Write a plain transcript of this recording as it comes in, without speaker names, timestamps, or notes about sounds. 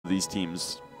these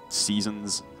teams'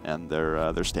 seasons and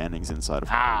their standings inside of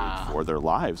Pro League for their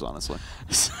lives, honestly.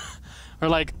 We're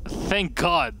like, thank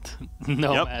God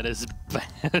Nomad is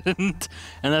banned.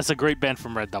 And that's a great ban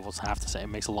from RDevilS, I have to say. It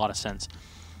makes a lot of sense.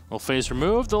 Well, FaZe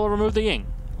removed, they'll remove the Ying,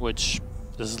 which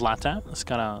this is Latam. It's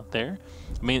kind of there.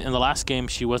 I mean, in the last game,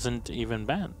 she wasn't even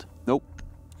banned. Nope.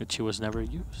 But she was never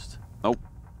used. Nope.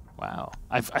 Wow.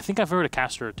 I think I've heard a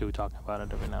caster or two talking about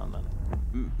it every now and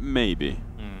then. Maybe.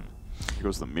 Here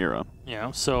goes the Mira. Yeah,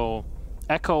 so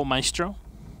Echo Maestro.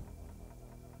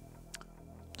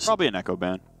 Probably an Echo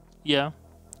ban. Yeah.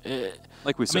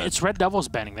 Like we said. I mean, it's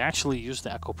RDevilS banning. They actually use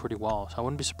the Echo pretty well, so I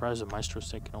wouldn't be surprised if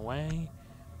Maestro's taken away.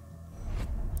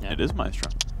 Yeah. It is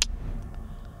Maestro.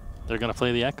 They're going to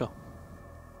play the Echo.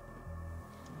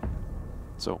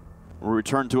 So we'll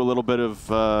return to a little bit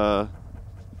of,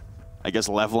 I guess,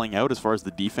 leveling out as far as the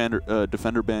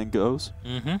defender ban goes.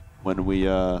 When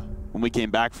we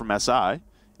came back from SI,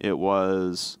 it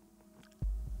was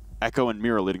Echo and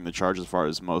Mira leading the charge as far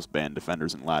as most banned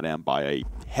defenders in LATAM by a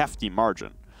hefty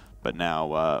margin. But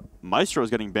now Maestro is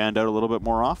getting banned out a little bit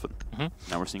more often.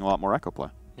 Now we're seeing a lot more Echo play.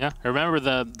 Yeah, remember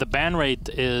the ban rate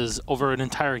is over an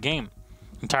entire game,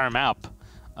 entire map,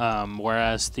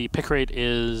 whereas the pick rate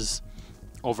is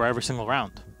over every single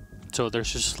round. So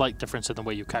there's just a slight difference in the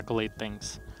way you calculate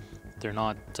things. They're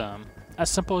not as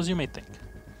simple as you may think.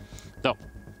 Though,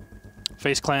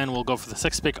 FaZe Clan will go for the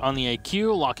 6th pick on the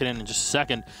AQ, lock it in just a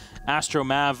second. Astro,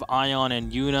 Mav, Ion,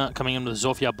 and Yuna coming in with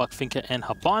Zofia, Buck, Finka, and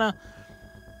Habana.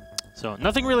 So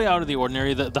nothing really out of the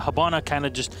ordinary. The Habana kind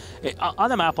of just,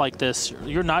 on a map like this,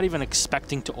 you're not even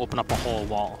expecting to open up a whole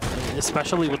wall,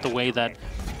 especially with the way that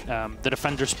the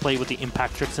defenders play with the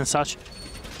impact tricks and such.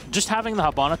 Just having the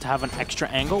Habana to have an extra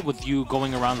angle with you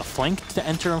going around the flank to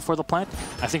enter in for the plant,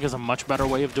 I think is a much better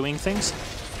way of doing things.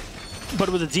 But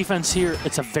with the defense here,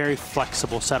 it's a very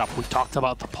flexible setup. We talked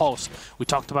about the pulse. We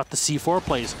talked about the C4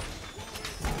 plays.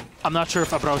 I'm not sure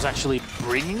if Abrao is actually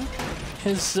bringing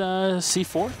his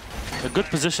C4. A good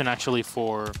position, actually,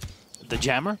 for the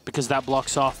jammer, because that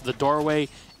blocks off the doorway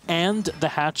and the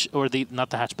hatch, or not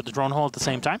the hatch, but the drone hole at the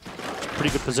same time. Pretty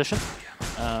good position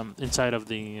inside of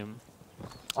the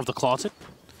closet.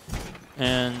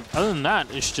 And other than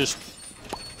that, it's just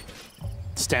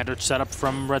standard setup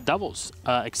from RDevilS,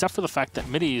 except for the fact that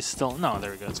Midi is still... No,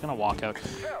 there we go. It's going to walk out.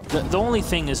 The only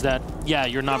thing is that, yeah,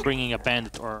 you're not bringing a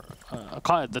bandit or a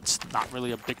cloud. That's not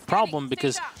really a big problem,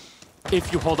 because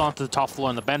if you hold on to the top floor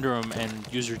in the bend room and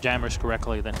use your jammers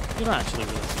correctly, then you don't actually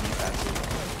really need that.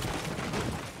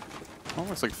 Well,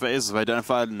 looks like FaZe have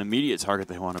identified an immediate target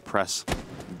they want to press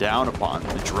down upon.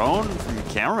 The drone from the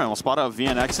cameraman will spot out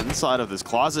VNX inside of this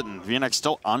closet, and VNX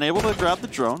still unable to grab the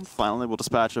drone. Finally, we'll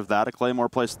dispatch of that. A Claymore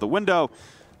placed at the window.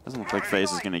 Doesn't look like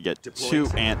FaZe is going to get too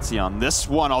antsy on this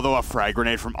one, although a frag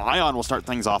grenade from Ion will start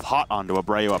things off hot onto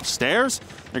Abreu upstairs.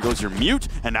 There goes your mute,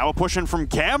 and now a push in from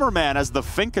Cameraman as the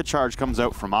Finka charge comes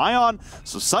out from Ion.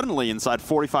 So suddenly, inside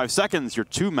 45 seconds, you're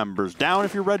 2 members down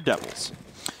if you're RDevilS.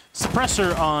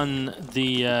 Suppressor on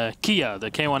the Kia,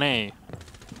 the K1A.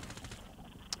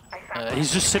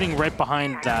 He's just sitting right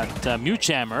behind that mute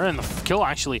jammer, and the kill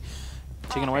actually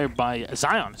taken away by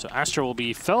Zion. So Astro will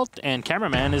be felt, and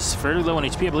Cameraman is fairly low on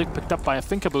HP. I believe picked up by a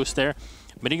Finka boost there.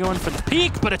 Midi going for the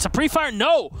peek, but it's a pre-fire.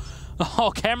 No!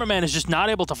 Oh, Cameraman is just not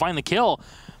able to find the kill.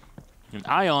 And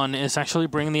Ion is actually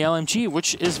bringing the LMG,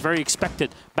 which is very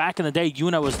expected. Back in the day,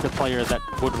 Yuna was the player that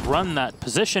would run that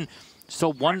position.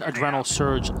 Still 1 Adrenal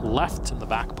Surge left in the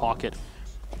back pocket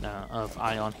of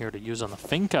Ion here to use on the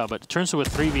Finka, but it turns to a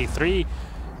 3v3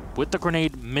 with the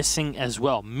grenade missing as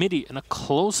well. Midi in a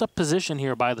close-up position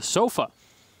here by the sofa.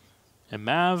 And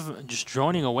Mav just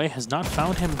droning away, has not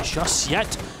found him just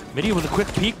yet. Midi with a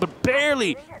quick peek, but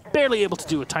barely able to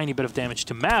do a tiny bit of damage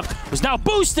to Mav, who's now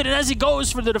boosted, and as he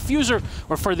goes for the diffuser,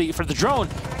 or for the drone,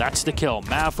 that's the kill.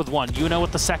 Mav with 1, Yuna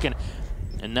with the 2nd.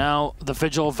 And now the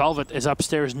Vigil Velvet is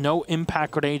upstairs. No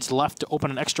impact grenades left to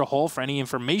open an extra hole for any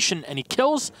information, any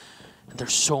kills. And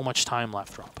there's so much time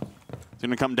left, Rob. It's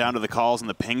going to come down to the calls and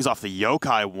the pings off the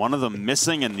Yokai. One of them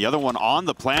missing and the other one on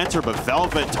the planter, but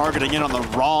Velvet targeting in on the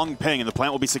wrong ping. And the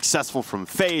plant will be successful from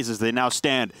FaZe as they now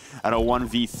stand at a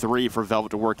 1v3 for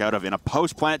Velvet to work out of in a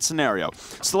post-plant scenario.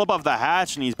 Still above the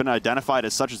hatch, and he's been identified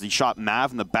as such as he shot Mav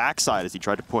in the backside as he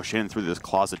tried to push in through this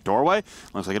closet doorway.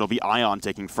 Looks like it'll be Ion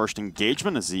taking first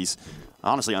engagement as he's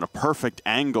honestly on a perfect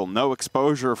angle. No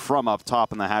exposure from up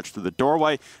top in the hatch through the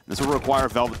doorway. This will require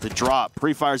Velvet to drop.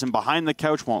 Pre-fires in behind the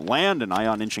couch won't land, and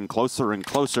Ion inching closer and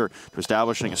closer to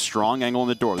establishing a strong angle in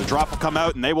the door. The drop will come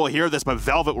out, and they will hear this, but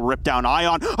Velvet will rip down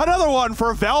Ion. Another one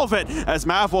for Velvet, as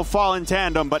Mav will fall in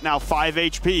tandem, but now 5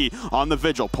 HP on the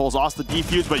Vigil. Pulls off the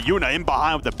defuse, but Yuna in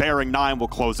behind with the Bearing 9 will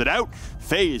close it out.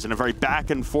 FaZe in a very back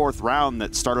and forth round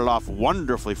that started off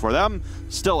wonderfully for them,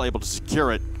 still able to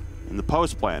secure it in the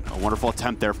post plan. A wonderful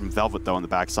attempt there from Velvet, though, on the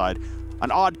backside.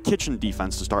 An odd kitchen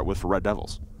defense to start with for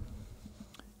RDevilS.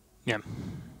 Yeah.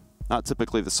 Not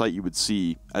typically the site you would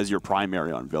see as your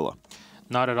primary on Villa.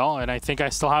 Not at all, and I think I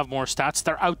still have more stats.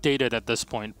 They're outdated at this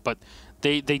point, but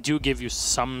they do give you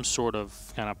some sort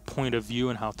of kind of point of view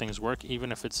and how things work,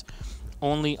 even if it's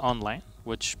only on lane,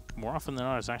 which more often than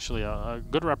not is actually a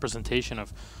good representation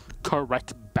of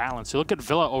correct balance. You look at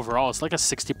Villa overall, it's like a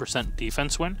 60%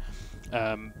 defense win.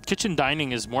 Kitchen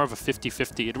Dining is more of a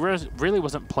 50-50. It really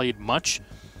wasn't played much,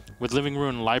 with Living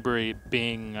Room and Library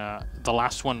being the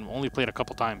last one only played a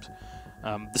couple times.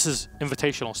 This is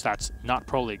invitational stats, not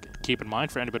Pro League. Keep in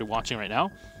mind for anybody watching right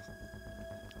now.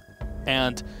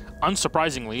 And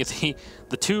unsurprisingly,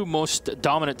 the two most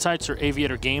dominant sites are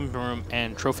Aviator Game Room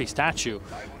and Trophy Statue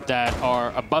that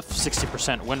are above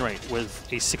 60% win rate, with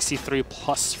a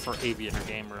 63+ for Aviator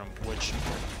Game Room, which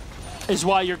is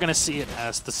why you're going to see it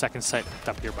as the second site picked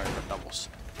up here by RDevilS.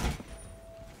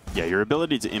 Yeah, your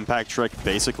ability to impact trick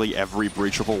basically every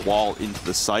breachable wall into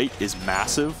the site is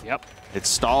massive. Yep. It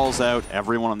stalls out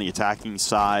everyone on the attacking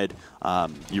side.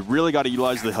 You really got to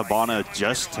utilize the Habana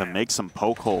just to make some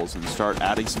poke holes and start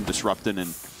adding some disruption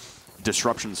and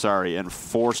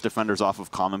force defenders off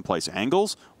of commonplace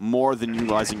angles more than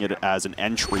utilizing it as an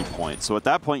entry point. So at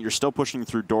that point, you're still pushing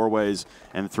through doorways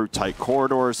and through tight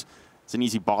corridors. It's an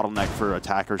easy bottleneck for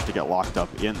attackers to get locked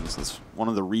up in. So that's one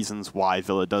of the reasons why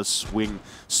Villa does swing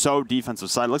so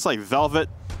defensive side. It looks like Velvet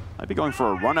might be going for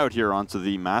a run out here onto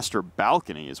the master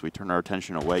balcony as we turn our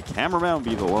attention away. Cameraman will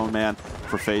be the lone man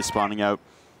for FaZe spawning out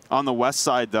on the west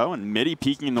side, though, and Midi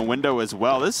peeking in the window as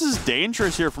well. This is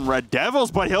dangerous here from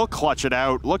RDevilS, but he'll clutch it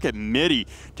out. Look at Midi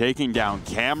taking down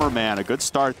Cameraman. A good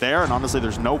start there, and honestly,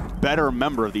 there's no better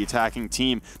member of the attacking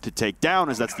team to take down,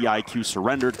 as that's the IQ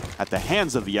surrendered at the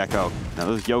hands of the Echo. Now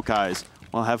those Yokais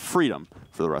will have freedom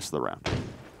for the rest of the round.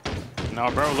 Now,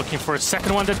 bro, looking for a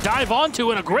second one to dive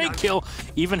onto, and a great kill,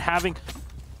 even having...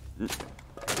 There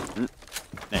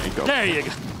you go. There you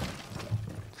go.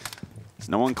 There's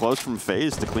no one close from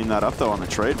FaZe to clean that up, though, on the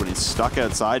trade when he's stuck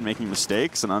outside making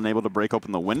mistakes and unable to break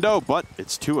open the window. But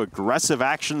it's two aggressive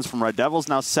actions from RDevilS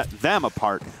now set them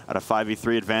apart at a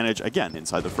 5v3 advantage, again,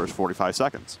 inside the first 45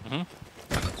 seconds.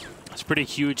 It's pretty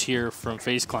huge here from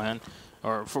FaZe Clan,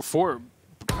 or for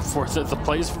the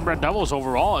plays from RDevilS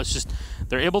overall. It's just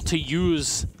they're able to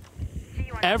use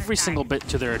every single bit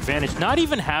to their advantage, not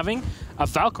even having a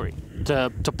Valkyrie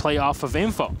to play off of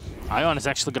info. Ion is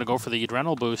actually going to go for the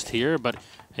adrenal boost here, but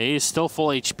he's still full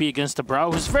HP against the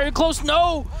Brow, who's very close.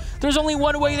 No! There's only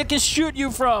one way they can shoot you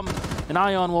from! And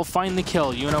Ion will find the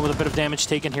kill. Yuna with a bit of damage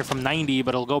taken here from 90,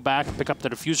 but he'll go back and pick up the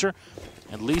diffuser.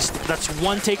 At least that's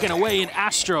one taken away, and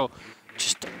Astro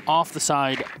just off the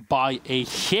side by a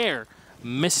hair,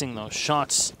 missing those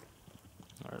shots.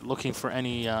 Looking for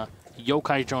any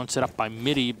Yokai drone set up by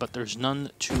Midi, but there's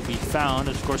none to be found.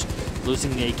 And of course,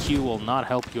 losing the AQ will not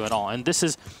help you at all. And this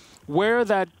is where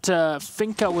that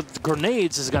Finka with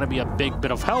grenades is going to be a big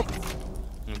bit of help.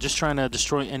 And just trying to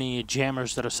destroy any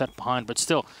jammers that are set behind. But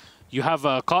still, you have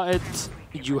Qaed,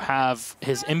 you have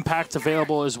his impact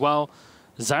available as well.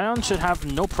 Zion should have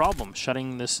no problem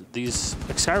shutting these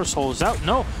Xyrus holes out.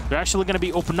 No, they're actually going to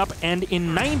be opened up, and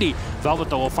in 90, Velvet,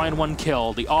 though, will find one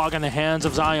kill. The AUG in the hands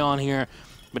of Zion here,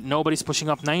 but nobody's pushing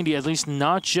up 90, at least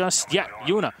not just yet.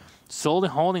 Yuna still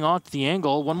holding on to the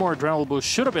angle. One more adrenaline boost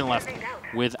should have been left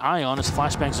with Ion as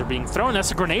flashbangs are being thrown.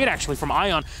 That's a grenade, actually, from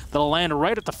Ion that'll land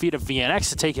right at the feet of VNX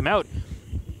to take him out.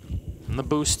 And the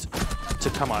boost to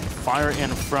come on. Fire in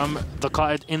from the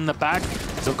Qaed in the back.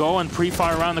 They'll go and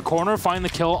pre-fire around the corner, find the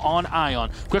kill on Ion.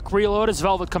 Quick reload as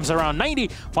Velvet comes around. 90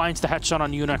 finds the headshot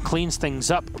on Yuna, cleans things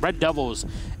up. RDevilS,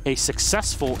 a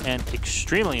successful and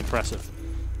extremely impressive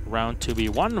round to be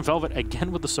won. Velvet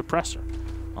again with the suppressor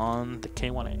on the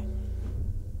K1A.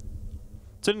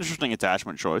 It's an interesting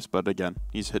attachment choice, but again,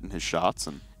 he's hitting his shots,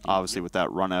 and obviously with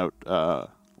that run out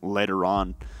later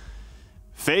on,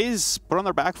 FaZe put on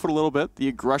their back foot a little bit. The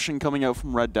aggression coming out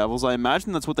from RDevilS. I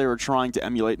imagine that's what they were trying to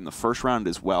emulate in the first round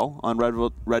as well on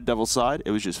RDevilS side.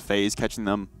 It was just FaZe catching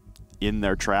them in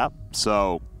their trap.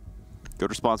 So good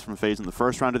response from FaZe in the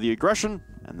first round of the aggression,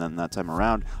 and then that time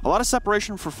around, a lot of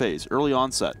separation for FaZe. Early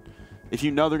onset. If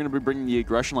you know they're going to be bringing the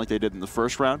aggression like they did in the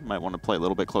first round, you might want to play a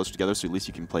little bit closer together so at least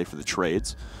you can play for the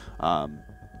trades.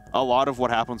 A lot of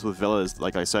what happens with Villa is,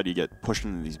 like I said, you get pushed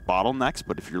into these bottlenecks,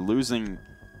 but if you're losing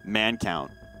man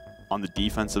count on the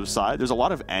defensive side, there's a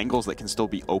lot of angles that can still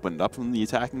be opened up from the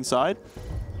attacking side.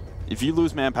 If you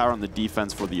lose manpower on the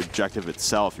defense for the objective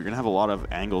itself, you're going to have a lot of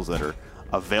angles that are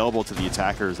available to the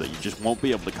attackers that you just won't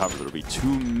be able to cover. There'll be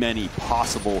too many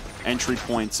possible entry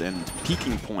points and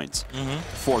peaking points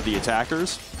for the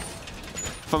attackers.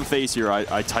 If I'm FaZe here,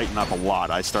 I tighten up a lot.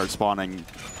 I start spawning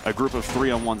a group of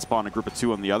 3 on one spawn, a group of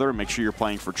 2 on the other. Make sure you're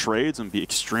playing for trades and be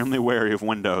extremely wary of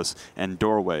windows and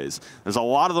doorways. There's a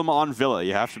lot of them on Villa.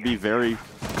 You have to be very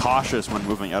cautious when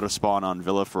moving out of spawn on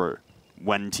Villa for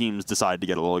when teams decide to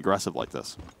get a little aggressive like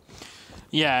this.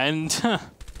 Yeah, and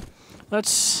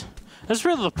that's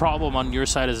really the problem on your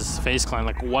side as a FaZe clan.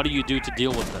 Like, what do you do to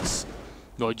deal with this?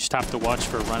 Well, you just have to watch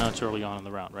for runouts early on in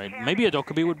the round, right? Maybe a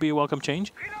Dokkaebi would be a welcome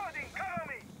change.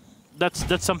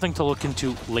 That's something to look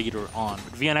into later on.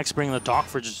 But VNX bringing the dock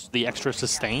for just the extra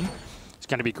sustain is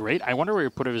going to be great. I wonder where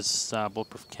you put his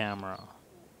bulletproof camera.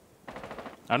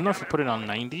 I don't know if you put it on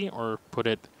 90 or put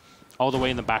it all the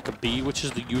way in the back of B, which is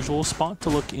the usual spot to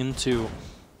look into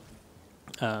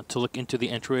the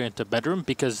entry into bedroom,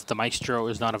 because the Maestro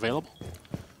is not available.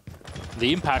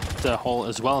 The impact hole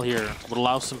as well here would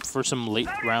allow for some late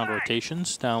round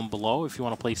rotations down below if you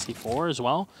want to play C4 as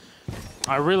well.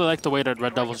 I really like the way that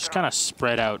RDevilS just kind of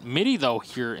spread out. Midi, though,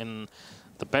 here in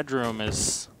the bedroom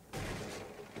is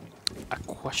a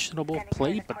questionable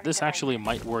play, but this actually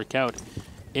might work out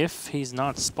if he's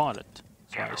not spotted.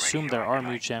 So I assume there are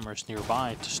mute jammers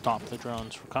nearby to stop the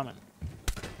drones from coming.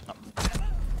 Oh.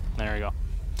 There we go.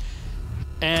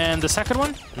 And the second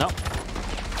one? No.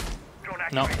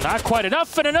 No, not quite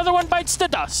enough, and another one bites the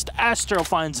dust. Astro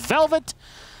finds Velvet,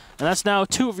 and that's now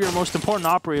 2 of your most important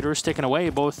operators taken away,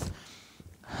 both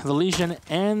the Legion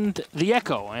and the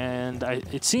Echo. And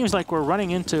it seems like we're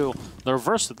running into the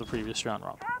reverse of the previous round,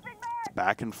 Rob. It's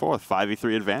back and forth,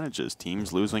 5v3 advantages.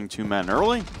 Teams losing 2 men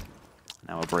early.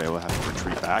 Now Abreu will have to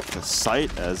retreat back to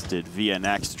site, as did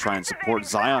VNX, to try and support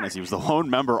Zion, as he was the lone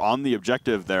member on the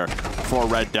objective there for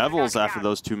RDevilS after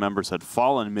those 2 members had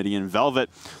fallen, Midi and Velvet.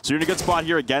 So you're in a good spot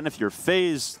here again if you're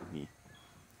FaZe. The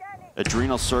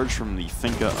Adrenal Surge from the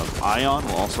Finka of Ion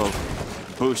will also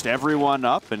boost everyone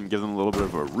up and give them a little bit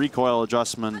of a recoil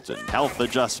adjustment and health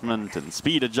adjustment and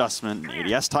speed adjustment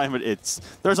and ADS time.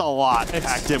 There's a lot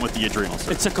packed in with the Adrenal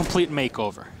Surge. It's a complete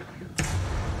makeover.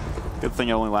 Good thing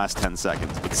it only lasts 10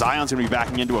 seconds. But Zion's going to be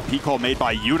backing into a peek hole made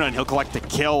by Yuna, and he'll collect the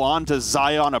kill onto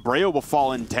Zion. Abreu will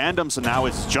fall in tandem, so now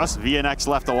it's just VNX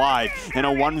left alive in a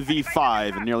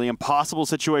 1v5. A nearly impossible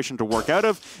situation to work out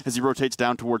of as he rotates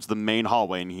down towards the main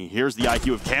hallway. And he hears the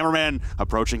IQ of Cameraman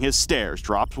approaching his stairs.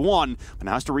 Dropped 1, but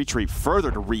now has to retreat further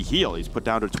to reheal. He's put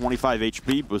down to 25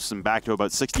 HP, boosts him back to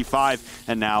about 65,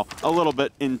 and now a little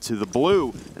bit into the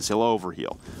blue as he'll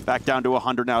overheal. Back down to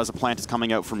 100 now as a plant is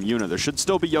coming out from Yuna. There should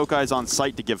still be Yokai's on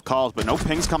site to give calls, but no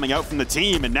pings coming out from the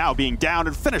team, and now being down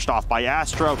and finished off by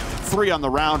Astro. 3 on the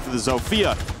round for the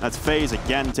Zofia. That's FaZe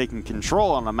again taking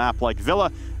control on a map like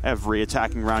Villa. Every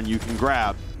attacking round you can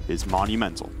grab is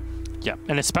monumental. Yeah,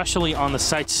 and especially on the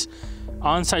sites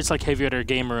like Aviator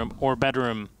Game Room or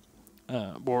Bedroom,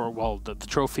 or well, the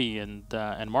Trophy and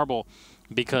Marble,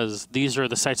 because these are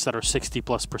the sites that are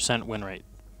 60+% win rate.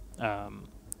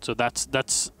 So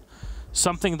that's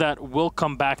something that will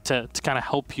come back to kind of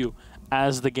help you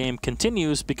as the game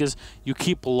continues, because you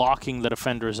keep locking the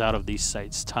defenders out of these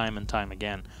sites time and time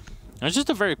again. And it's just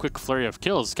a very quick flurry of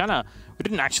kills. We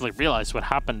didn't actually realize what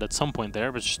happened at some point there.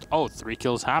 It was just, oh, 3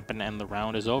 kills happen and the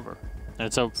round is over. And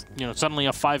it's suddenly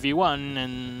a 5v1,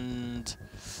 and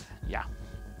yeah.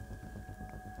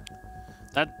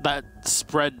 That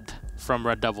spread from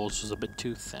RDevilS was a bit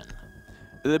too thin.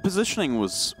 The positioning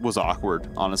was awkward,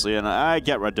 honestly, and I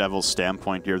get RDevilS'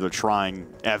 standpoint here. They're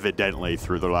trying evidently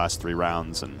through their last 3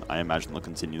 rounds, and I imagine they'll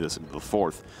continue this into the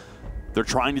 4th. They're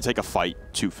trying to take a fight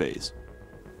to FaZe.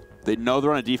 They know they're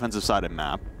on a defensive side of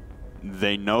map.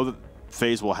 They know that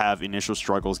FaZe will have initial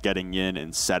struggles getting in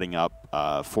and setting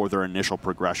up for their initial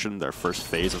progression, their first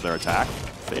phase of their attack,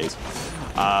 FaZe.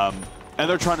 And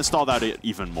they're trying to stall that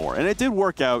even more. And it did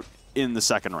work out in the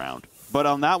 2nd round. But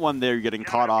on that one, they're getting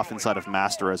caught off inside of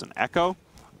Master as an Echo.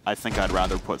 I think I'd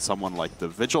rather put someone like the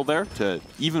Vigil there to,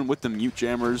 even with the mute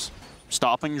jammers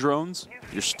stopping drones,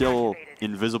 you're still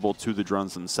invisible to the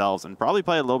drones themselves, and probably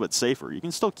play a little bit safer. You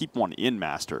can still keep one in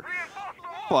Master,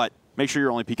 but make sure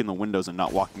you're only peeking the windows and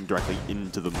not walking directly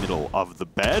into the middle of the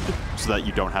bed so that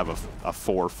you don't have a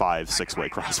 4, 5, 6-way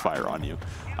crossfire on you.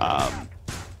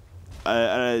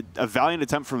 A valiant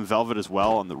attempt from Velvet as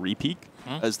well on the re-peek.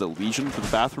 as the Legion for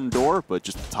the bathroom door, but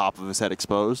just the top of his head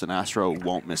exposed, and Astro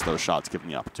won't miss those shots given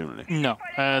the opportunity. No,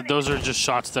 those are just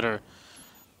shots that are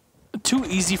too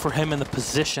easy for him in the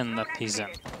position that he's in.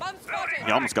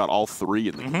 He almost got all 3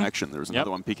 in the connection. There was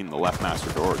another one peeking the left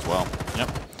master door as well. Yep.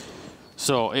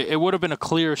 So it would have been a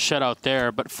clear shutout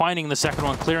there, but finding the second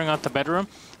one, clearing out the bedroom,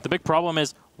 the big problem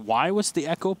is, why was the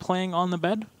Echo playing on the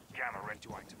bed?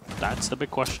 That's the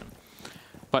big question.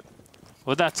 But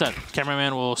with that said,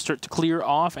 cameraman will start to clear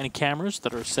off any cameras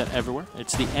that are set everywhere.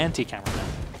 It's the anti-cameraman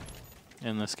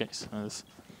in this case. As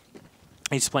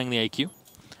he's playing the AQ.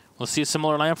 We'll see a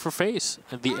similar lineup for FaZe.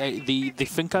 The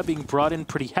Finca being brought in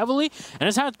pretty heavily, and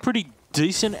has had pretty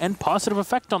decent and positive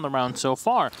effect on the round so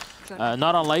far.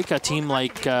 Not unlike a team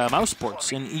like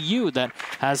Mousesports in EU that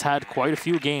has had quite a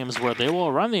few games where they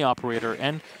will run the operator,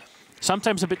 and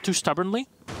sometimes a bit too stubbornly,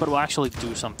 but will actually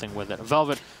do something with it.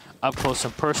 Velvet up close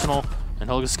and personal, and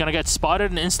he's going to get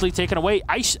spotted and instantly taken away.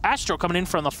 Astro coming in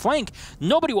from the flank.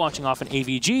 Nobody watching off an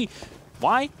AVG.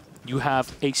 Why? You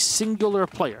have a singular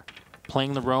player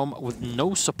playing the roam with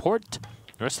no support.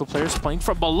 The rest of the players playing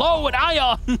from below, and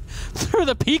Ion through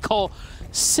the peak hole.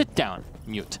 Sit down,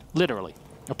 mute, literally.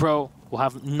 A pro will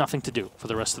have nothing to do for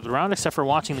the rest of the round except for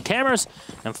watching the cameras,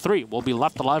 and 3 will be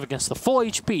left alive against the full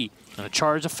HP and a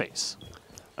charge of FaZe.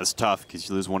 That's tough because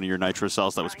you lose one of your nitro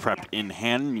cells that was prepped in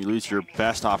hand. You lose your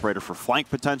best operator for flank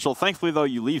potential. Thankfully, though,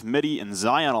 you leave Midi and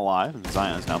Zion alive. And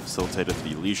Zion has now facilitated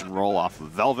the Legion roll off of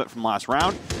Velvet from last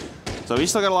round. So he's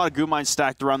still got a lot of goo mines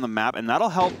stacked around the map, and that'll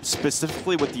help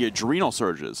specifically with the adrenal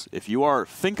surges. If you are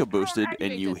Finca boosted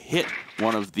and you hit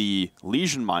one of the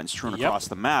Legion mines strewn across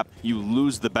the map, you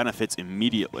lose the benefits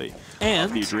immediately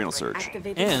of the adrenal surge.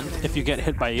 And if you get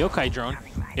hit by a yokai drone,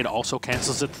 it also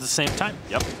cancels it at the same time.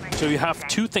 Yep. So you have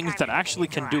 2 things that actually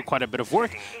can do quite a bit of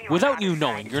work without you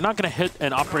knowing. You're not going to hit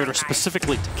an operator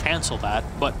specifically to cancel that,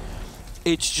 but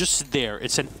it's just there.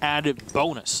 It's an added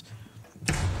bonus.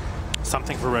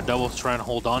 Something for RDevilS to try and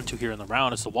hold on to here in the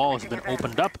round as the wall has been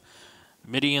opened up.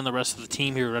 Midi and the rest of the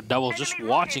team here at RDevilS just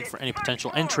watching for any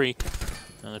potential entry.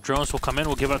 And the drones will come in,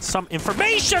 will give out some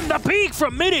information. The peek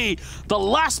from Midi! The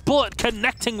last bullet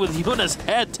connecting with Yuna's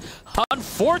head.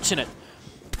 Unfortunate.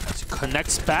 As he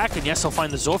connects back, and yes, he'll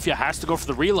find the Zofia. Has to go for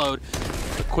the reload.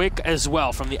 The quick as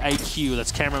well from the IQ.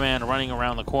 That's cameraman running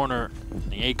around the corner.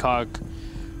 The ACOG.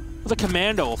 The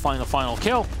commando will find the final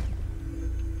kill.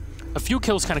 A few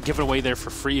kills kind of given away there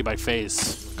for free by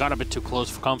FaZe. Got a bit too close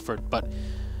for comfort, but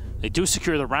they do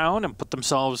secure the round and put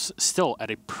themselves still at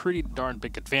a pretty darn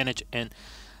big advantage. And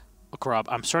look, Rob,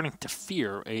 I'm starting to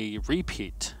fear a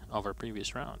repeat of our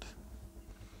previous round.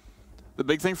 The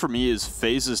big thing for me is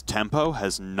FaZe's tempo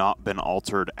has not been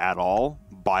altered at all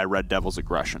by RDevilS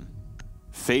aggression.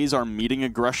 FaZe are meeting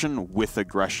aggression with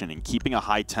aggression and keeping a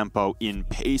high tempo in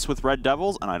pace with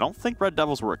RDevilS, and I don't think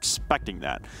RDevilS were expecting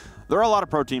that. There are a lot of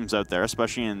pro teams out there,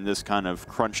 especially in this kind of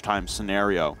crunch time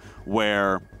scenario,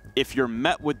 where if you're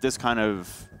met with this kind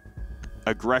of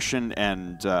aggression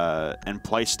and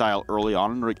play style early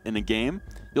on in a game,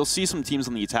 you'll see some teams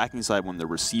on the attacking side when they're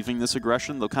receiving this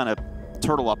aggression, they'll kind of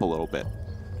turtle up a little bit.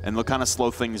 And they'll kind of slow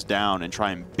things down and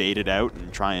try and bait it out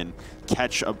and try and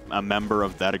catch a member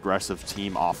of that aggressive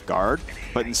team off guard.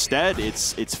 But instead,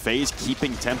 it's FaZe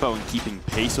keeping tempo and keeping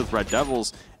pace with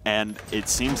RDevilS, and it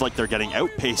seems like they're getting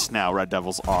outpaced now,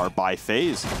 RDevilS are, by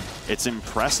FaZe. It's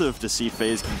impressive to see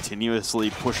FaZe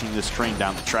continuously pushing this train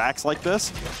down the tracks like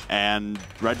this, and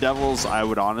RDevilS, I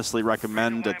would honestly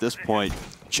recommend at this point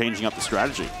changing up the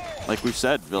strategy. Like we've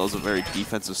said, Ville is a very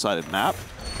defensive-sided map,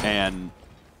 and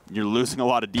you're losing a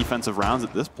lot of defensive rounds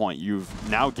at this point. You've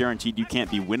now guaranteed you can't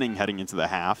be winning heading into the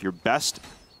half. Your best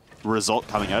result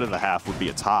coming out of the half would be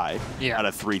a tie at a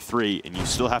 3-3, and you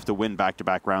still have to win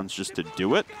back-to-back rounds just to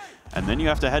do it, and then you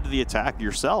have to head to the attack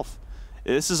yourself.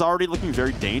 This is already looking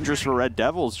very dangerous for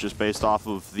RDevilS just based off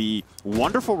of the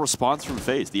wonderful response from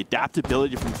FaZe. The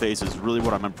adaptability from FaZe is really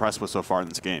what I'm impressed with so far in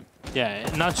this game.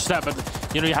 Yeah, not just that,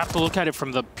 but you know, you have to look at it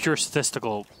from the pure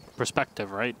statistical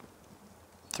perspective, right?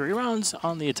 3 rounds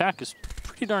on the attack is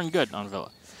pretty darn good on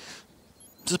Villa.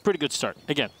 This is a pretty good start.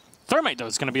 Again, Thermite, though,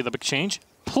 is going to be the big change.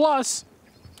 Plus,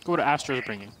 go to Astro's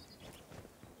bringing.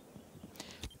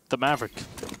 The Maverick.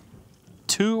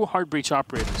 2 hard breach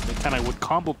operators. They kind of would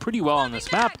combo pretty well on this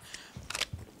map.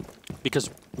 Because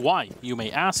why, you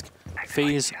may ask,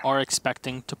 FaZe are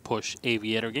expecting to push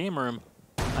Aviator Game Room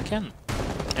again.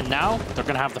 And now, they're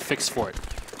going to have the fix for it.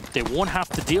 They won't have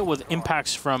to deal with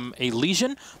impacts from a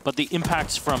Legion, but the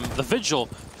impacts from the Vigil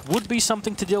would be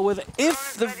something to deal with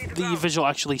if the Vigil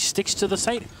actually sticks to the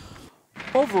site.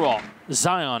 overall,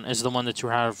 Zion is the one that you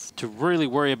have to really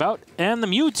worry about. And the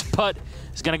mute, but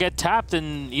is going to get tapped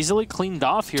and easily cleaned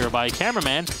off here by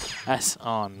cameraman.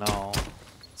 Oh, no.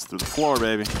 It's through the floor,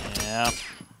 baby. Yeah.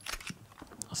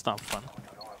 That's not fun.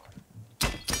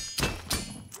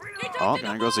 Oh,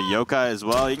 there goes a yokai as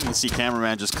well. You can see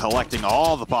cameraman just collecting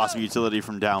all the possible utility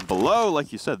from down below.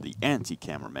 Like you said, the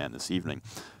anti-cameraman this evening.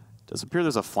 Does appear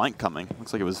there's a flank coming.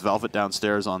 Looks like it was Velvet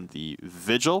downstairs on the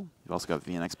Vigil. You've also got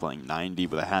VNX playing 90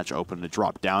 with a hatch open to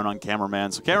drop down on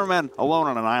cameraman. So cameraman alone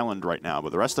on an island right now,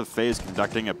 but the rest of FaZe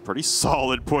conducting a pretty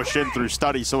solid push in through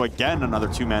Study. So again, another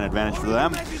 2-man advantage for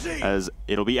them, as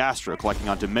it'll be Astra collecting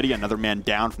onto Midi, another man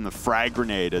down from the frag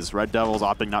grenade, as RDevilS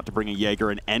opting not to bring a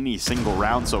Jaeger in any single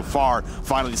round so far.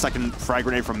 Finally, the second frag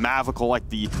grenade from Mav will collect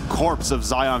the corpse of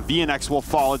Zion. VNX will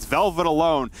fall. It's Velvet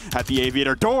alone at the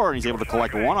Aviator door, and he's able to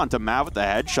collect one onto Mav with the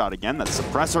headshot again. That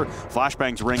suppressor,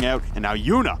 flashbangs ring out, and now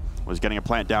Yuna was getting a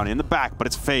plant down in the back, but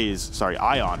it's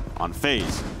Ion on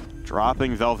FaZe.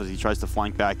 Dropping Velvet as he tries to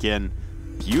flank back in.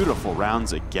 Beautiful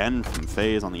rounds again from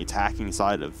FaZe on the attacking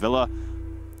side of Villa.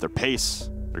 Their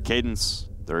pace, their cadence,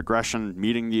 their aggression,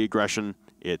 meeting the aggression,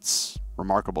 it's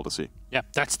remarkable to see. Yeah,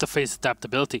 that's the FaZe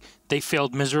adaptability. They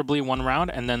failed miserably one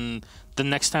round, and then the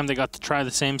next time they got to try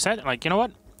the same set, like, you know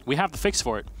what? We have the fix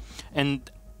for it. And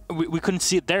we couldn't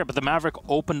see it there, but the Maverick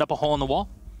opened up a hole in the wall.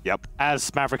 Yep.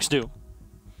 As Mavericks do.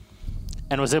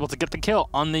 And was able to get the kill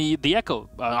on the Echo,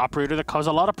 operator that caused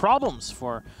a lot of problems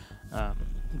for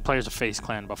players of FaZe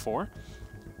Clan before.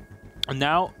 And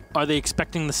now, are they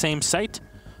expecting the same sight?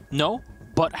 No,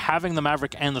 but having the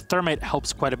Maverick and the Thermite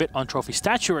helps quite a bit on Trophy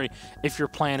Statuary if your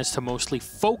plan is to mostly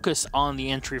focus on the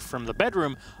entry from the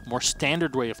bedroom, more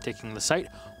standard way of taking the site,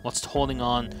 whilst holding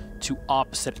on to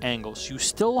opposite angles. You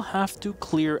still have to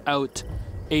clear out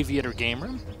Aviator game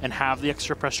room and have the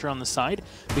extra pressure on the side,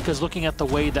 because looking at the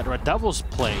way that RDevilS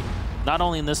play, not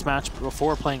only in this match but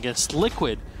before playing against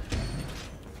Liquid,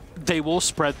 they will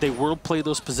spread, they will play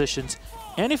those positions,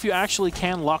 and if you actually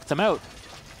can lock them out,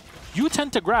 you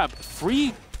tend to grab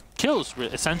free kills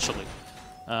essentially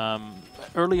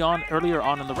earlier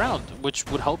on in the round, which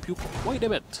would help you quite a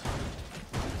bit.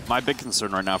 My big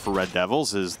concern right now for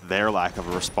RDevilS is their lack of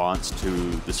a response to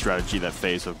the strategy that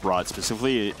FaZe have brought,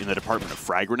 specifically in the department of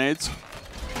frag grenades.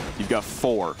 You've got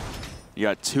 4. You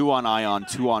got 2 on Ion,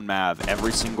 2 on Mav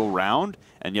every single round,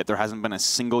 and yet there hasn't been a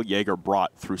single Jaeger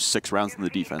brought through 6 rounds in the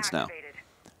defense now.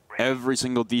 Every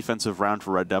single defensive round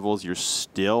for RDevilS, you're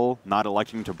still not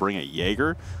electing to bring a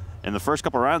Jaeger. In the first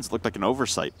couple rounds, it looked like an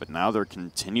oversight, but now they're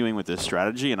continuing with this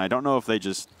strategy, and I don't know if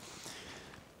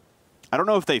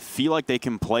they feel like they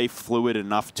can play fluid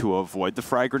enough to avoid the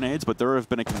frag grenades, but there have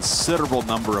been a considerable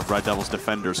number of RDevilS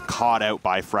defenders caught out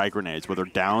by frag grenades, whether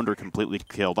downed or completely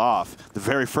killed off. The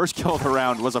very first kill of the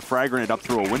round was a frag grenade up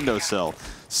through a windowsill.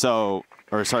 The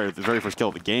very first kill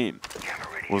of the game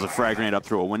was a frag grenade up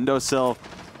through a windowsill.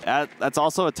 That's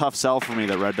also a tough sell for me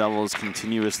that RDevilS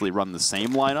continuously run the same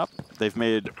lineup. They've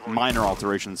made minor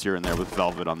alterations here and there with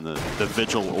Velvet on the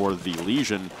Vigil or the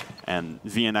Legion, and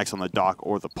VNX on the Dock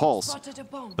or the Pulse.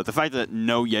 But the fact that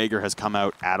no Jaeger has come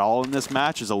out at all in this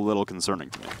match is a little concerning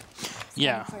to me.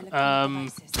 Yeah.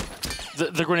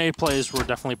 The grenade plays were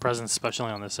definitely present,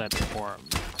 especially on this side before.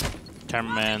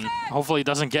 Cameraman hopefully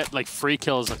doesn't get like free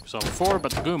kills like we saw before,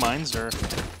 but the goo mines are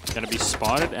going to be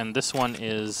spotted, and this one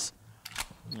is,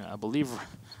 I believe,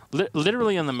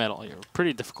 literally in the middle here.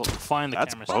 Pretty difficult to find the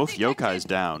cameras. That's both yokais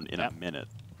down in a minute.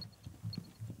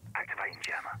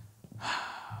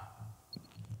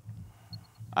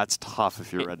 That's tough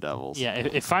if you're RDevilS. Yeah,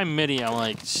 if I'm Midi, I'm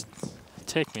like, just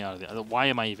take me out of there. Why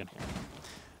am I even here?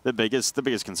 The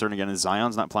biggest concern again is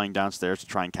Zion's not playing downstairs to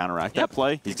try and counteract that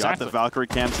play. He's got the Valkyrie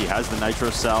cams, he has the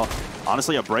Nitro Cell.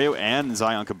 Honestly, Abreu and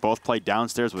Zion could both play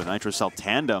downstairs with a Nitro Cell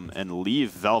tandem and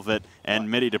leave Velvet and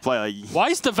Midi to play. Why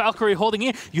is the Valkyrie holding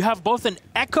in? You have both an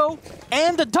Echo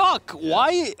and a Duck.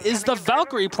 Why is the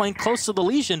Valkyrie playing close to the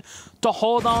Legion to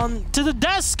hold on to the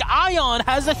desk? Ion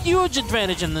has a huge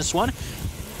advantage in this one.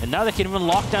 And now they can even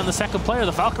lock down the second player.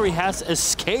 The Valkyrie has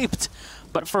escaped.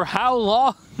 But for how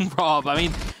long, Rob? I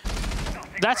mean,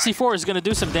 that C4 is going to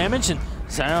do some damage, and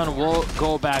Zion will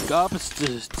go back up.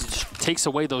 It takes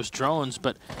away those drones,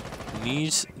 but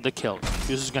needs the kill.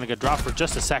 Fuse is going to get dropped for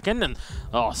just a second, and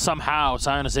somehow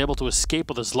Zion is able to escape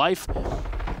with his life.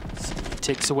 He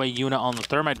takes away Yuna on the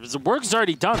Thermite. The work's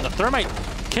already done. The Thermite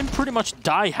can pretty much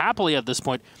die happily at this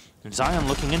point. And Zion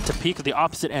looking into peek at the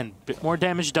opposite end. Bit more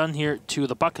damage done here to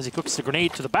the Buck as he cooks the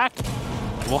grenade to the back.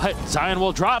 Will hit. Zion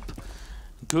will drop.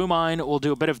 Goo Mine will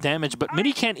do a bit of damage, but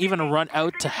Midi can't even run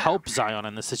out to help Zion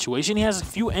in this situation. He has a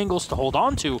few angles to hold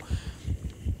on to.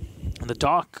 And the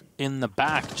Dock in the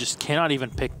back just cannot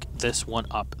even pick this one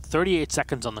up. 38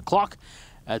 seconds on the clock.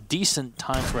 A decent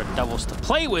time for RDevilS to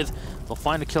play with. They'll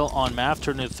find a kill on Mav,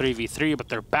 turn it into 3v3, but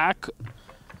they're back.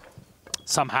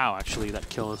 Somehow, actually, that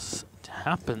kill has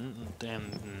happened,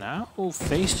 and now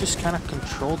FaZe just kind of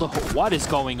control the whole... What is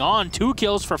going on? 2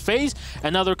 kills for FaZe,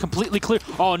 and now they're completely clear.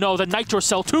 Oh no, the Nitro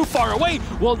Cell too far away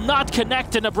will not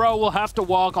connect, and a bro will have to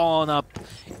walk on up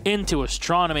into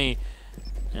Astronomy.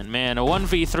 And man, a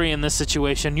 1v3 in this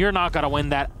situation, you're not going to win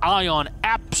that. Ion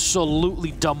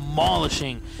absolutely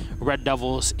demolishing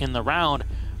RDevilS in the round.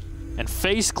 And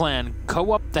FaZe Clan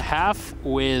go up the half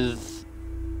with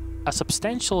a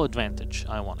substantial advantage,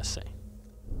 I want to say.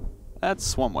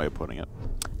 That's one way of putting it.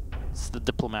 It's the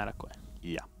diplomatic way.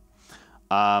 Yeah.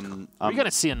 Are we going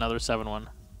to see another 7-1?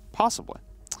 Possibly.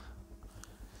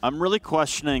 I'm really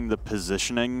questioning the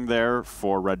positioning there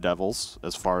for RDevilS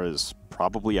as far as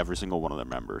probably every single one of their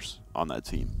members on that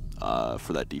team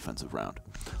for that defensive round.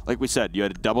 Like we said, you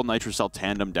had a double Nitro Cell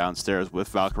tandem downstairs with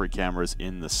Valkyrie cameras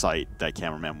in the site that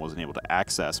Cameraman wasn't able to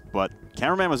access, but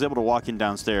Cameraman was able to walk in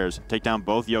downstairs, take down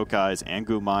both Yokais and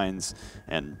Goo Mines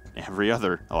and every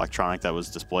other electronic that was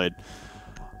displayed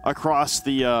across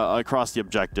the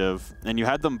objective, and you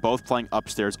had them both playing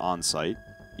upstairs on site.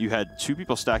 You had 2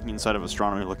 people stacking inside of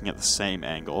Astronomy looking at the same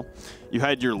angle. You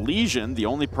had your Legion, the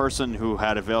only person who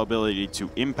had availability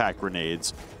to impact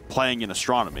grenades, playing in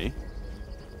Astronomy.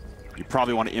 You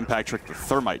probably want to impact trick the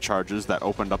thermite charges that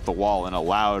opened up the wall and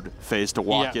allowed FaZe to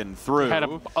walk in through. Had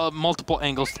multiple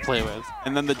angles to play with.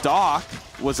 And then the dock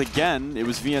was again, it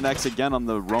was VNX again on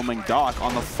the roaming dock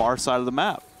on the far side of the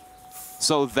map.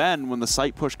 So then when the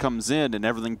site push comes in and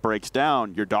everything breaks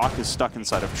down, your dock is stuck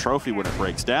inside of Trophy when it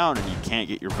breaks down and you can't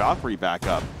get your Valkyrie back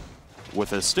up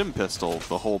with a stim pistol,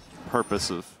 the whole purpose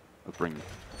of bringing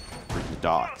the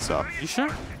dock. So you sure?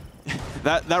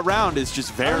 that round is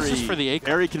just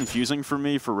very confusing for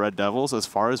me for RDevilS as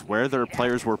far as where their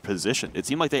players were positioned. It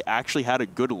seemed like they actually had a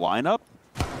good lineup.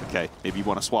 Okay, maybe you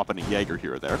want to swap in a Jaeger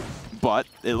here or there, but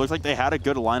it looked like they had a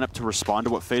good lineup to respond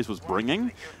to what FaZe was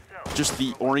bringing. Just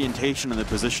the orientation and the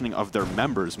positioning of their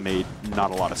members made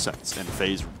not a lot of sense, and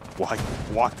FaZe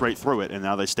walked right through it, and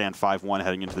now they stand 5-1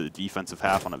 heading into the defensive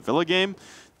half on a Villa game.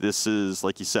 This is,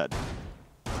 like you said,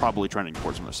 probably trending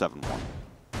towards another 7-1.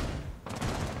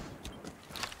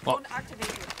 Well,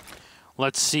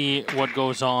 let's see what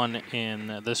goes on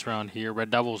in this round here.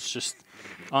 RDevilS just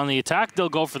on the attack. They'll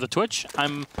go for the Twitch.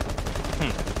 I'm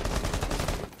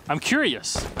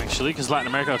curious, actually, because Latin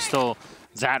America is still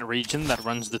that region that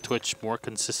runs the Twitch more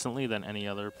consistently than any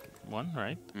other one,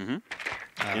 right? Mm-hmm.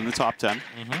 In the top 10.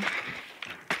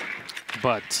 Mm-hmm.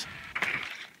 But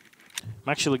I'm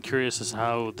actually curious as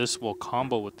how this will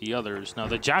combo with the others. Now,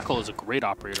 the Jackal is a great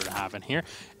operator to have in here.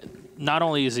 Not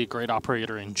only is he a great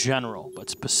operator in general, but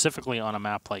specifically on a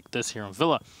map like this here in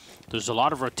Villa, there's a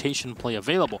lot of rotation play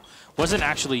available. Wasn't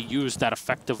actually used that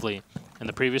effectively in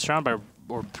the previous round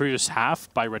or previous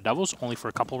half by RDevilS, only for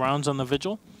a couple rounds on the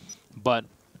Vigil. But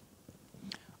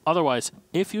otherwise,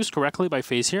 if used correctly by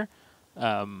FaZe here,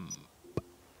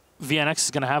 VNX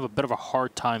is going to have a bit of a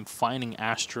hard time finding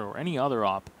Astro or any other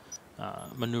op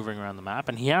maneuvering around the map.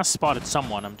 And he has spotted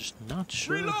someone. I'm just not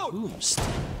sure whom.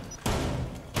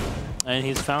 And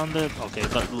he's found the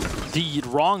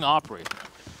wrong operator.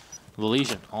 The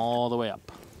Legion all the way up.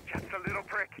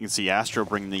 You can see Astro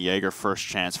bringing the Jaeger first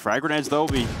chance. Frag grenades, though, will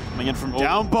be coming in from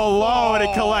down below, and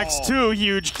it collects 2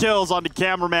 huge kills onto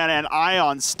Cameraman and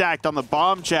Ion stacked on the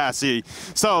bomb chassis.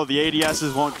 So the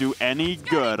ADSs won't do any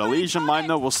good. Elysian Mine,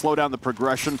 though, will slow down the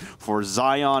progression for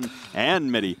Zion and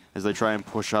Midi as they try and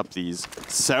push up these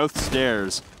south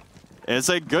stairs. It's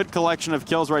a good collection of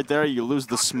kills right there. You lose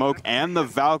the smoke and the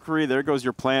Valkyrie. There goes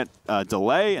your plant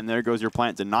delay, and there goes your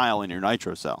plant denial in your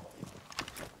Nitro Cell.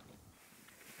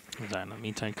 In the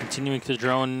meantime, continuing to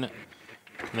drone.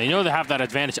 They know they have that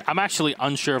advantage. I'm actually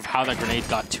unsure of how that grenade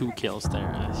got 2 kills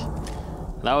there.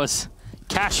 That was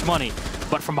cash money.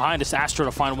 But from behind, it's Astro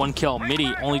to find 1 kill.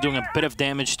 Midi only doing a bit of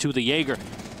damage to the Jaeger.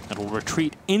 That will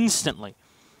retreat instantly.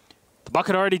 The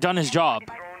Bucket already done his job.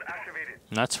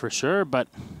 And that's for sure, but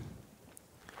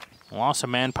loss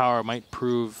of manpower might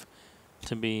prove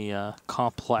to be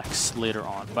complex later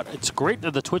on. But it's great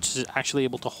that the Twitch is actually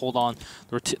able to hold on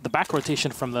the back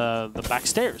rotation from the back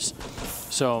stairs.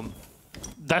 So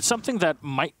that's something that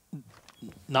might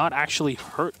not actually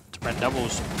hurt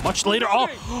RDevilS much later.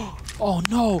 Oh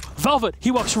no, Velvet, he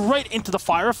walks right into the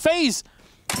fire of FaZe.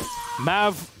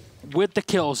 Mav with the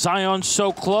kill. Zion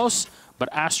so close, but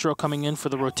Astro coming in for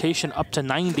the rotation up to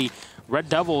 90.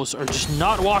 RDevilS are just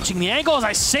not watching the angle. As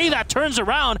I say that, turns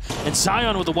around, and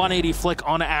Zion with a 180 flick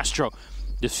on Astro.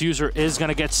 Diffuser is going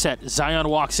to get set. Zion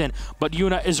walks in, but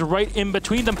Yuna is right in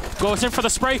between them. Goes in for the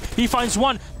spray. He finds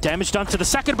one. Damage done to the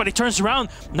second, but he turns around.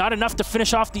 Not enough to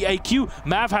finish off the IQ.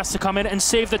 Mav has to come in and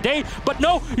save the day. But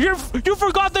no, you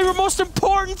forgot the most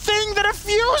important thing, the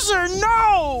diffuser.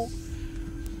 No!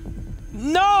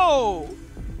 No!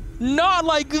 Not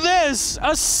like this.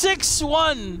 A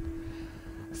 6-1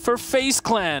 for FaZe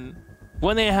Clan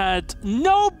when they had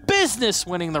no business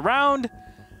winning the round.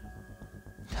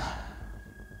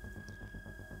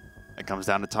 It comes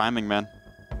down to timing, man.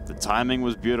 The timing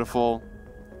was beautiful.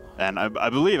 And I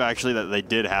believe, actually, that they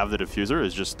did have the diffuser.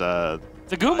 It's just... the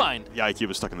goo mine. The IQ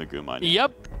was stuck in the goo mine.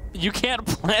 Yep. You can't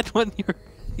plant when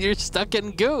you're stuck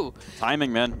in goo.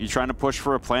 Timing, man. You're trying to push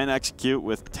for a plan, execute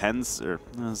with 10s. Or,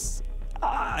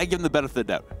 I give them the benefit of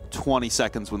the doubt. 20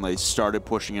 seconds when they started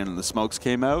pushing in and the smokes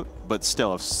came out. But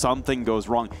still, if something goes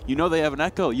wrong, you know they have an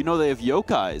Echo. You know they have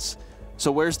Yokais.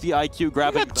 So where's the IQ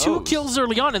grabbing got 2 kills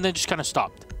early on and then just kind of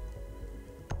stopped.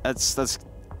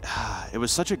 It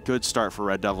was such a good start for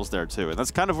RDevilS there too, and that's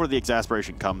kind of where the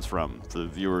exasperation comes from for the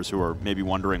viewers who are maybe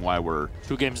wondering why we're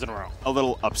 2 games in a row a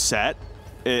little upset.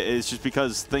 It's just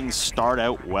because things start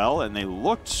out well and they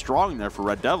looked strong there for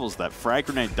RDevilS. That frag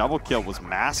grenade double kill was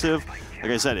massive.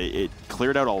 Like I said, it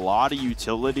cleared out a lot of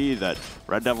utility that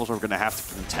RDevilS were going to have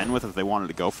to contend with if they wanted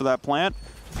to go for that plant.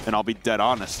 And I'll be dead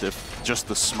honest, if just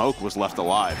the smoke was left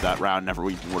alive, that round never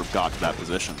even would have got to that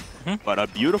position. But a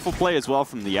beautiful play as well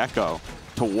from the Echo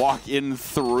to walk in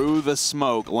through the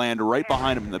smoke, land right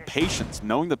behind him, and the patience,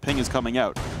 knowing the ping is coming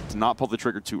out, to not pull the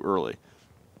trigger too early.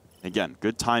 Again,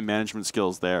 good time management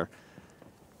skills there.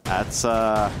 That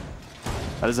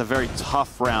is a very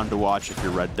tough round to watch if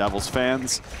you're RDevilS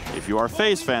fans. If you are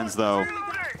FaZe fans, though,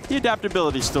 the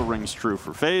adaptability still rings true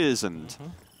for FaZe, and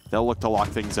they'll look to lock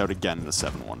things out again in a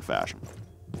 7-1 fashion.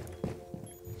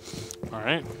 All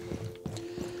right.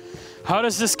 How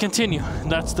does this continue?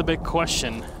 That's the big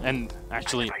question. And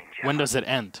actually, when does it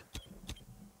end?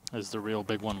 Is the real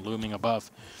big one looming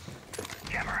above.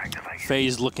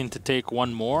 FaZe looking to take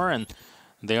one more, and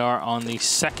they are on the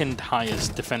 2nd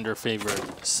highest defender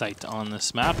favorite site on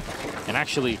this map. And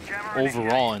actually,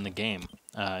 overall in the game,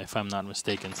 if I'm not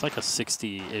mistaken, it's like a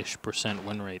 60-ish%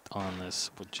 win rate on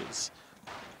this, which is...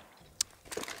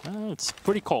 it's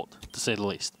pretty cold, to say the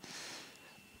least.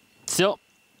 Still,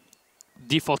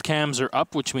 default cams are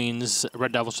up, which means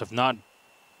RDevilS have not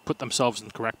put themselves in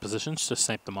the correct positions to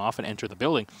snipe them off and enter the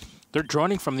building. They're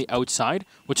droning from the outside,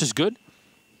 which is good.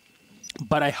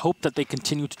 But I hope that they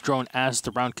continue to drone as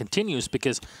the round continues,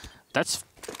 because that's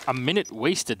a minute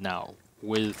wasted now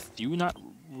with you not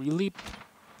really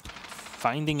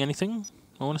finding anything,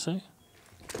 I want to say.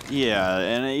 Yeah,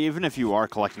 and even if you are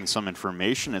collecting some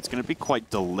information, it's going to be quite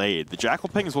delayed. The Jackal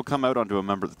pings will come out onto a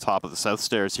member at the top of the south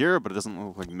stairs here, but it doesn't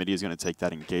look like Midi is going to take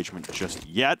that engagement just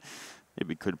yet.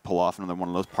 Maybe could pull off another one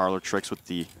of those parlor tricks with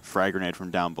the frag grenade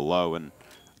from down below. And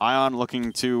Ion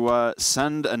looking to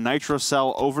send a Nitro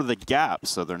Cell over the gap,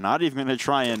 so they're not even going to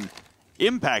try and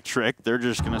impact trick. They're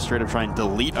just going to straight up try and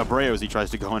delete Abreu as he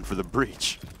tries to go in for the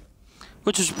breach.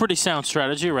 Which is a pretty sound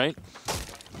strategy, right?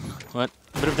 But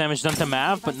a bit of damage done to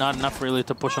Mav, but not enough really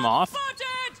to push him off.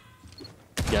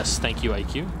 Yes, thank you,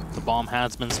 IQ. The bomb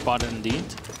has been spotted indeed.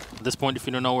 At this point, if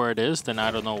you don't know where it is, then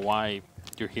I don't know why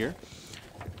you're here.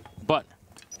 But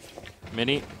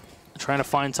Midi trying to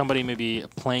find somebody maybe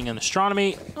playing in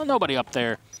astronomy. Well, nobody up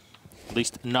there. At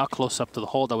least not close up to the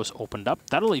hole that was opened up.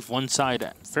 That'll leave one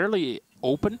side fairly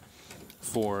open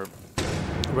for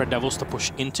RDevilS to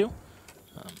push into.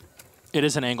 It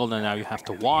is an angle that now you have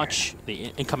to watch.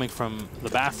 The incoming from the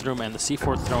bathroom and the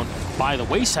C4 thrown by the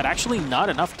wayside. Actually not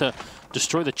enough to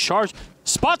destroy the charge.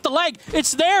 Spot the leg!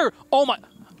 It's there! Oh my...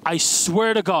 I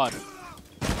swear to God.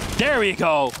 There we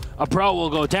go. A pro will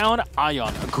go down.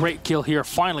 Ion, a great kill here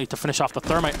finally to finish off the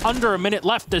thermite. Under a minute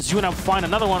left as Yuna find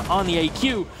another one on the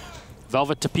AQ.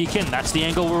 Velvet to peek in. That's the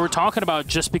angle we were talking about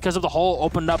just because of the hole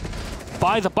opened up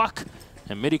by the buck.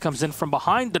 And Midi comes in from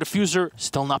behind. The diffuser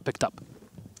still not picked up.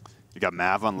 You got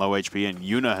Mav on low HP, and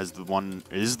Yuna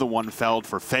is the one felled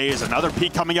for FaZe. Another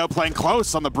peek coming out, playing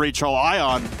close on the breach hole.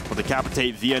 Ion will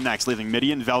decapitate Via next, leaving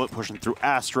Midi and Velvet pushing through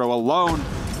Astro alone.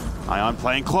 Ion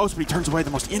playing close, but he turns away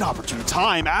the most inopportune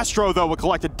time. Astro, though, will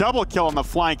collect a double kill on the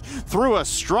flank through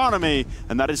Astronomy,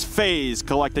 and that is FaZe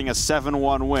collecting a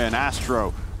 7-1 win.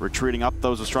 Astro retreating up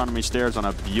those Astronomy stairs on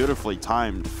a beautifully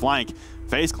timed flank.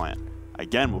 FaZe Clan,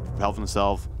 again, will propel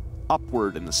themselves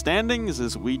upward in the standings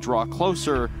as we draw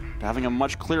closer to having a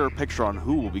much clearer picture on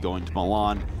who will be going to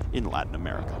Milan in Latin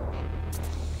America.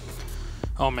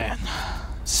 Oh man,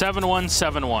 7-1,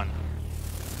 7-1.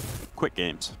 quick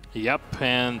games. Yep,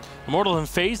 and Immortal and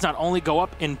FaZe not only go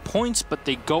up in points, but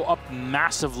they go up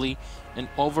massively in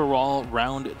overall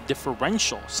round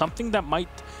differential, something that might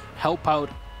help out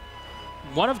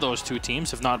one of those two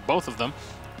teams, if not both of them,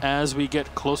 as we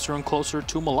get closer and closer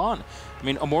to Milan. I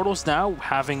mean, Immortals now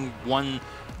having won,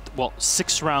 well,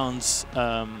 6 rounds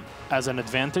as an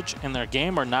advantage in their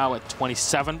game are now at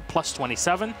 27 plus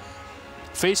 27.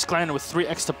 FaZe Clan with 3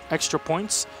 extra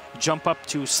points jump up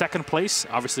to 2nd place,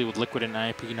 obviously with Liquid and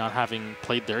IIP not having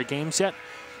played their games yet.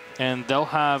 And they'll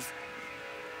have,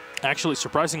 actually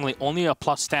surprisingly, only a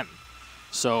plus 10.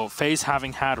 So FaZe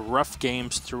having had rough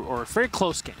games through, or very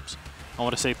close games, I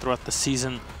want to say, throughout the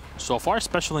season so far,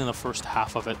 especially in the first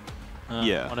half of it.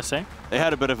 Yeah. I want to say. They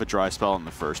had a bit of a dry spell in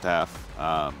the first half,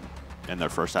 in their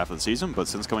first half of the season, but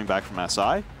since coming back from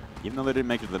SI, even though they didn't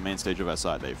make it to the main stage of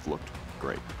SI, they've looked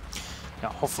great.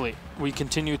 Yeah, hopefully we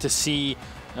continue to see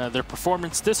their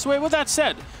performance this way. With that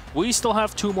said, we still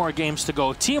have 2 more games to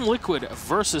go. Team Liquid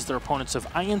versus their opponents of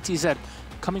INTZ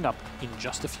coming up in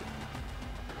just a few.